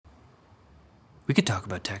We could talk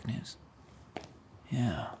about tech news.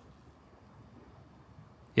 Yeah,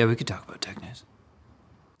 we could talk about tech news.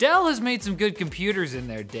 Dell has made some good computers in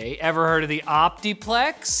their day. Ever heard of the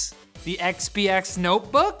Optiplex? The XPX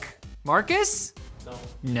notebook? Marcus? No.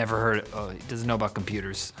 Never heard of, oh, he doesn't know about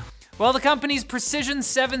computers. Well, the company's Precision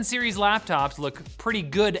 7 series laptops look pretty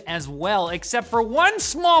good as well, except for one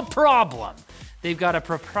small problem. They've got a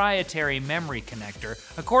proprietary memory connector,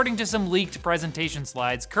 according to some leaked presentation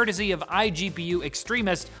slides courtesy of iGPU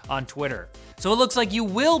Extremist on Twitter. So it looks like you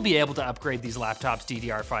will be able to upgrade these laptops'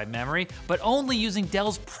 DDR5 memory, but only using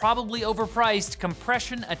Dell's probably overpriced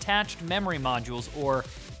compression attached memory modules, or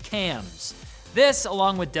CAMMs. This,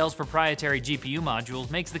 along with Dell's proprietary GPU modules,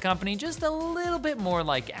 makes the company just a little bit more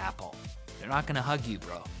like Apple. They're not gonna hug you,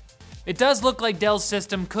 bro. It does look like Dell's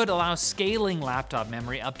system could allow scaling laptop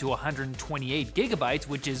memory up to 128 gigabytes,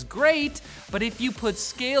 which is great, but if you put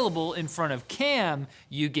scalable in front of CAMM,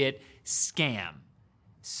 you get S-CAMM.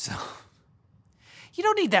 So, you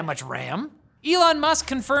don't need that much RAM. Elon Musk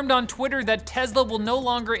confirmed on Twitter that Tesla will no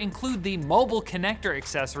longer include the mobile connector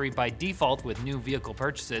accessory by default with new vehicle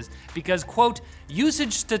purchases because, quote,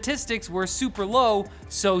 usage statistics were super low,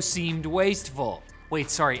 so seemed wasteful. Wait,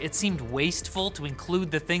 sorry, it seemed wasteful to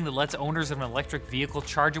include the thing that lets owners of an electric vehicle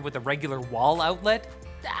charge it with a regular wall outlet?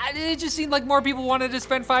 It just seemed like more people wanted to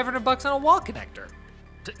spend $500 on a wall connector.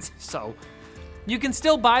 So, you can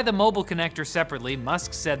still buy the mobile connector separately.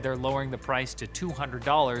 Musk said they're lowering the price to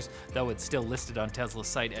 $200, though it's still listed on Tesla's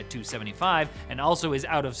site at $275 and also is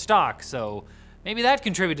out of stock, so maybe that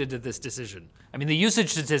contributed to this decision. I mean, the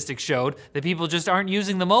usage statistics showed that people just aren't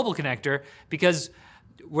using the mobile connector because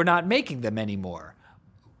we're not making them anymore.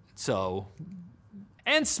 So,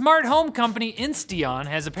 and smart home company Insteon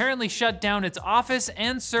has apparently shut down its office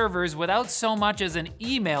and servers without so much as an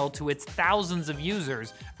email to its thousands of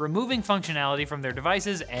users, removing functionality from their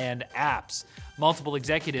devices and apps. Multiple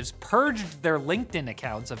executives purged their LinkedIn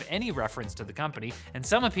accounts of any reference to the company, and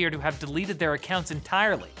some appear to have deleted their accounts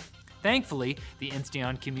entirely. Thankfully, the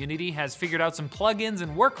Insteon community has figured out some plugins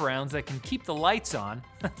and workarounds that can keep the lights on.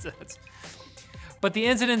 But the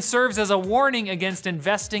incident serves as a warning against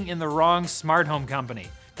investing in the wrong smart home company.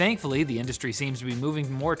 Thankfully, the industry seems to be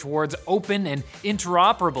moving more towards open and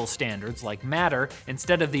interoperable standards like Matter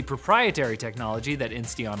instead of the proprietary technology that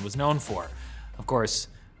Insteon was known for. Of course,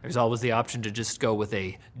 there's always the option to just go with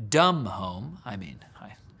a dumb home. I mean,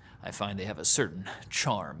 I find they have a certain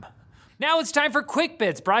charm. Now it's time for Quick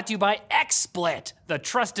Bits, brought to you by XSplit, the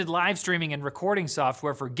trusted live streaming and recording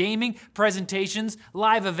software for gaming, presentations,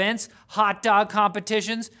 live events, hot dog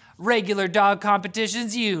competitions, regular dog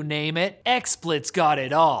competitions, you name it. XSplit's got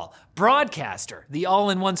it all. Broadcaster, the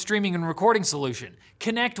all-in-one streaming and recording solution.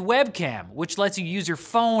 Connect Webcam, which lets you use your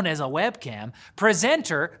phone as a webcam.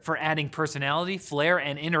 Presenter, for adding personality, flair,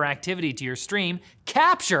 and interactivity to your stream.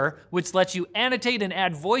 Capture, which lets you annotate and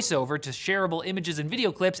add voiceover to shareable images and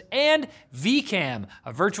video clips. And VCam,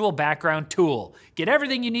 a virtual background tool. Get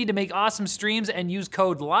everything you need to make awesome streams and use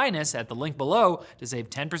code Linus at the link below to save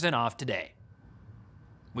 10% off today.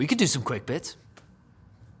 We could do some quick bits.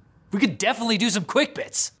 We could definitely do some quick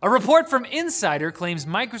bits. A report from Insider claims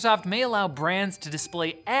Microsoft may allow brands to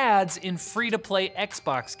display ads in free-to-play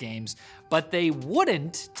Xbox games, but they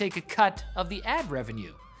wouldn't take a cut of the ad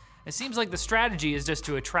revenue. It seems like the strategy is just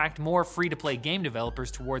to attract more free-to-play game developers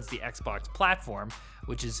towards the Xbox platform,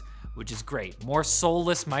 which is great. More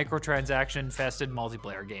soulless, microtransaction-infested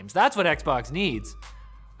multiplayer games. That's what Xbox needs.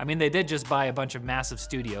 I mean, they did just buy a bunch of massive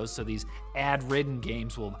studios, so these ad-ridden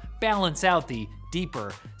games will balance out the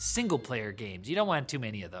deeper single-player games. You don't want too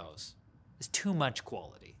many of those. There's too much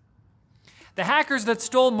quality. The hackers that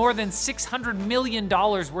stole more than $600 million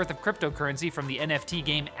worth of cryptocurrency from the NFT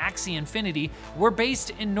game Axie Infinity were based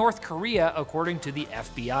in North Korea, according to the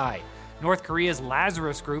FBI. North Korea's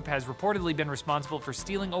Lazarus Group has reportedly been responsible for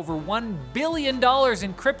stealing over $1 billion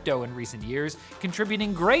in crypto in recent years,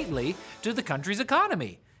 contributing greatly to the country's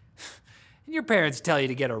economy. And your parents tell you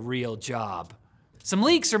to get a real job. Some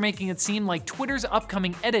leaks are making it seem like Twitter's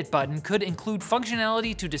upcoming edit button could include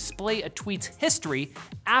functionality to display a tweet's history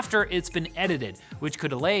after it's been edited, which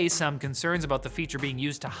could allay some concerns about the feature being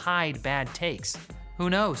used to hide bad takes. Who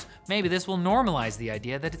knows? Maybe this will normalize the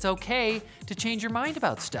idea that it's okay to change your mind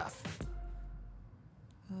about stuff.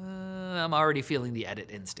 I'm already feeling the edit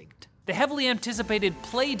instinct. The heavily anticipated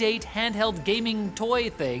Playdate handheld gaming toy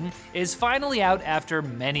thing is finally out after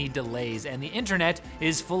many delays, and the internet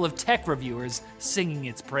is full of tech reviewers singing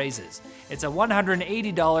its praises. It's a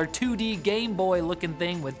 $180 2D Game Boy looking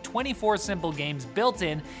thing with 24 simple games built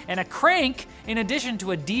in and a crank in addition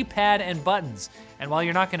to a D-pad and buttons. And while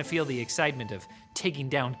you're not gonna feel the excitement of taking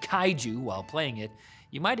down kaiju while playing it,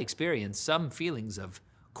 you might experience some feelings of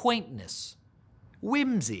quaintness,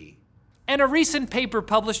 whimsy. And a recent paper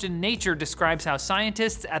published in Nature describes how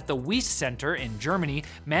scientists at the Wyss Center in Germany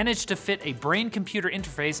managed to fit a brain-computer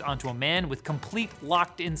interface onto a man with complete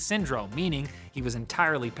locked-in syndrome, meaning he was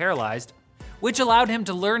entirely paralyzed, which allowed him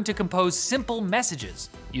to learn to compose simple messages.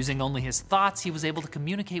 Using only his thoughts, he was able to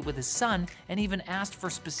communicate with his son and even asked for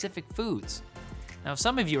specific foods. Now,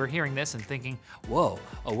 some of you are hearing this and thinking, whoa,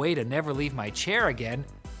 a way to never leave my chair again.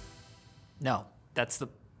 No, that's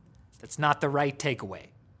not the right takeaway.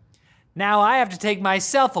 Now I have to take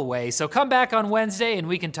myself away, so come back on Wednesday and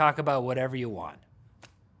we can talk about whatever you want,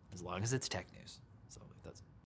 as long as it's tech news.